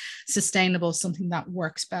more sustainable, something that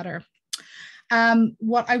works better.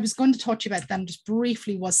 What I was going to talk to you about then just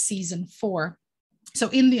briefly was season 4. So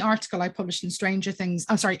in the article I published in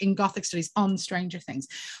in Gothic Studies on Stranger Things,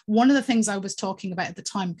 one of the things I was talking about at the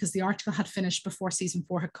time, because the article had finished before season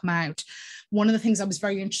 4 had come out, one of the things I was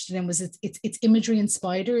very interested in was its imagery in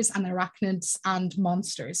spiders and arachnids and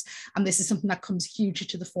monsters. And this is something that comes hugely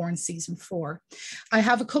to the fore in season 4. I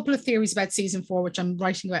have a couple of theories about season 4, which I'm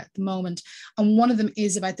writing about at the moment. And one of them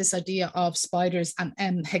is about this idea of spiders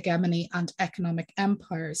and hegemony and economic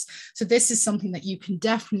empires. So this is something that you can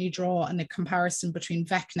definitely draw in a comparison between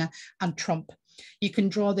Vecna and Trump. You can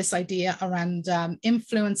draw this idea around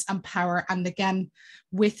influence and power. And again,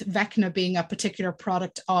 with Vecna being a particular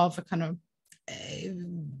product of a kind of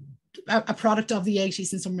a product of the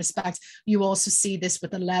 80s in some respects, you also see this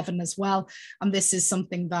with 11 as well. And this is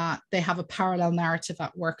something that they have a parallel narrative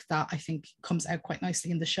at work that I think comes out quite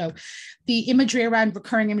nicely in the show. The imagery around,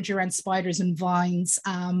 recurring imagery around spiders and vines,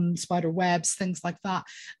 spider webs, things like that,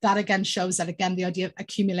 that again shows that, again, the idea of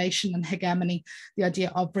accumulation and hegemony, the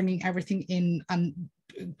idea of bringing everything in and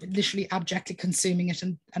literally abjectly consuming it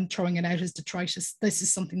and throwing it out as detritus. This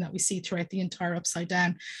is something that we see throughout the entire Upside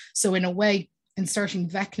Down. So in a way, inserting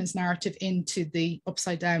Vecna's narrative into the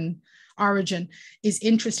Upside Down origin is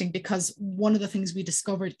interesting, because one of the things we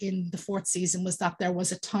discovered in the 4th season was that there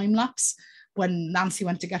was a time lapse when Nancy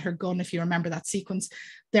went to get her gun. If you remember that sequence,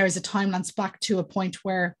 there is a time lapse back to a point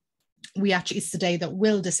where it's the day that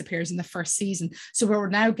Will disappears in the 1st season. So we're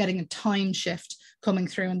now getting a time shift coming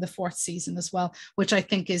through in the 4th season as well, which I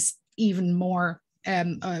think is even more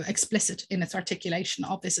explicit in its articulation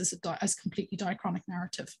of this as completely diachronic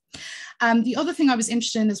narrative. The other thing I was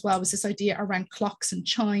interested in as well was this idea around clocks and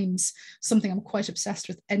chimes, something I'm quite obsessed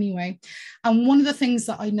with anyway. And one of the things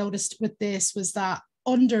that I noticed with this was that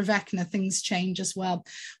under Vecna, things change as well.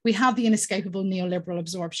 We have the inescapable neoliberal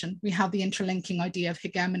absorption. We have the interlinking idea of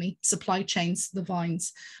hegemony, supply chains, the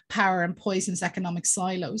vines, power and poisons economic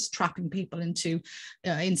silos, trapping people into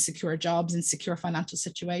insecure jobs, insecure financial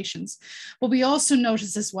situations. But we also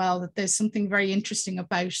notice as well that there's something very interesting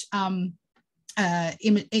about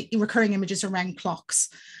recurring images around clocks.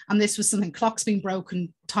 And this was something, clocks being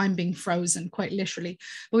broken, time being frozen, quite literally.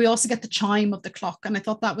 But we also get the chime of the clock. And I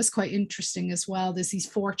thought that was quite interesting as well. There's these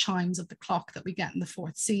 4 chimes of the clock that we get in the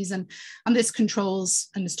 4th season. And this controls,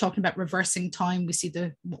 and it's talking about reversing time. We see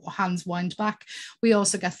the hands wind back. We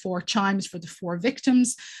also get 4 chimes for the 4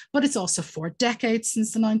 victims, but it's also 4 decades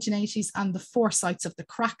since the 1980s, and the foresights of the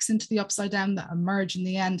cracks into the upside down that emerge in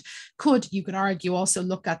the end you could argue, also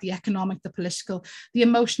look at the economic, the political, the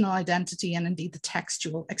emotional identity, and indeed the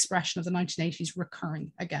textual expression of the 1980s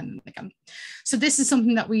recurring again and again. So this is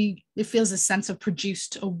something that it feels a sense of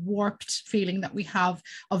produced, a warped feeling that we have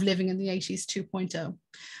of living in the 80s 2.0.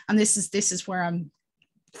 And this is where I'm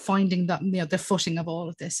finding that, the footing of all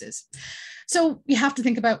of this is. So you have to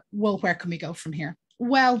think about, well, where can we go from here?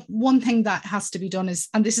 Well, one thing that has to be done is,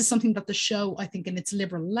 and this is something that the show, I think, in its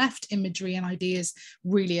liberal left imagery and ideas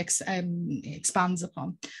really expands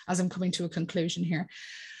upon, as I'm coming to a conclusion here.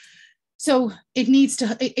 So it needs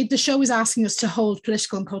to, the show is asking us to hold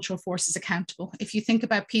political and cultural forces accountable. If you think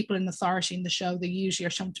about people in authority in the show, they usually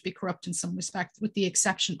are shown to be corrupt in some respect, with the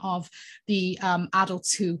exception of the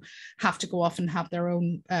adults who have to go off and have their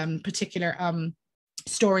own particular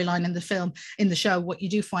storyline in the film. In the show, what you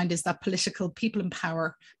do find is that political people in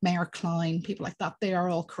power, Mayor Fhlainn, people like that, they are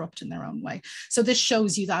all corrupt in their own way. So this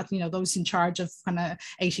shows you that, those in charge of kind of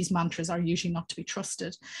 80s mantras are usually not to be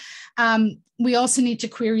trusted. We also need to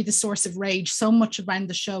query the source of rage. So much around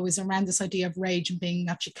the show is around this idea of rage and being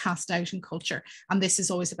actually cast out in culture. And this is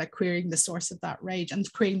always about querying the source of that rage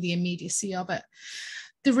and creating the immediacy of it.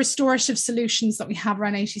 The restorative solutions that we have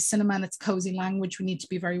around 80s cinema and its cozy language, we need to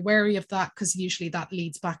be very wary of that, because usually that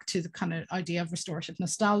leads back to the kind of idea of restorative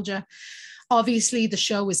nostalgia. Obviously, the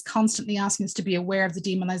show is constantly asking us to be aware of the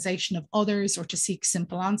demonization of others or to seek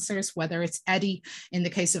simple answers, whether it's Eddie, in the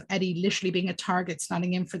case of Eddie literally being a target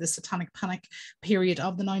standing in for the satanic panic period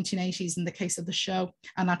of the 1980s in the case of the show,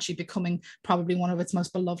 and actually becoming probably one of its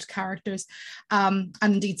most beloved characters, and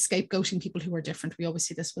indeed scapegoating people who are different. We always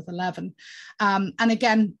see this with Eleven. And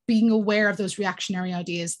again, being aware of those reactionary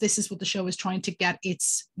ideas. This is what the show is trying to get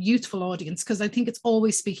its youthful audience, because I think it's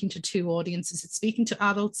always speaking to 2 audiences. It's speaking to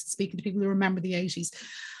adults, it's speaking to people who remember the 80s,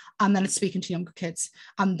 and then it's speaking to younger kids,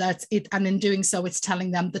 and that's it. And in doing so, it's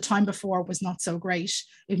telling them the time before was not so great.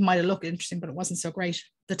 It might have looked interesting, but it wasn't so great.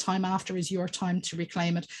 The time after is your time to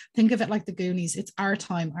reclaim it. Think of it like the Goonies. It's our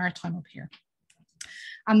time up here.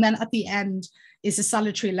 And then at the end is a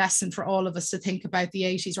salutary lesson for all of us to think about the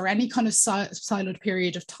 80s, or any kind of siloed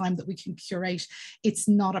period of time that we can curate. It's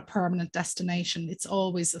not a permanent destination. It's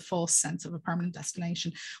always a false sense of a permanent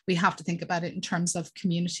destination. We have to think about it in terms of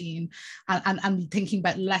community and thinking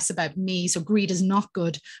about less about me. So greed is not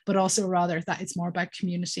good, but also rather that it's more about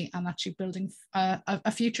community and actually building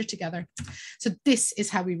a future together. So this is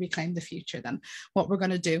how we reclaim the future then. What we're going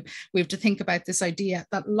to do, we have to think about this idea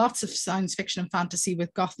that lots of science fiction and fantasy with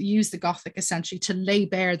use the Gothic essentially to lay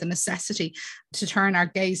bare the necessity to turn our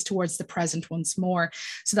gaze towards the present once more,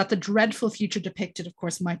 so that the dreadful future depicted, of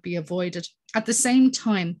course, might be avoided. At the same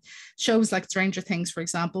time, shows like Stranger Things, for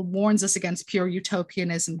example, warns us against pure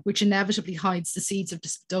utopianism, which inevitably hides the seeds of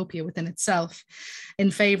dystopia within itself,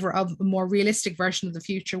 in favor of a more realistic version of the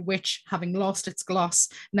future, which, having lost its gloss,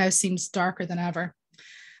 now seems darker than ever.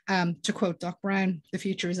 To quote Doc Brown, the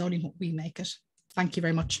future is only what we make it. Thank you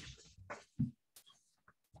very much.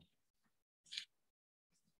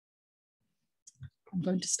 I'm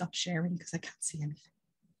going to stop sharing because I can't see anything.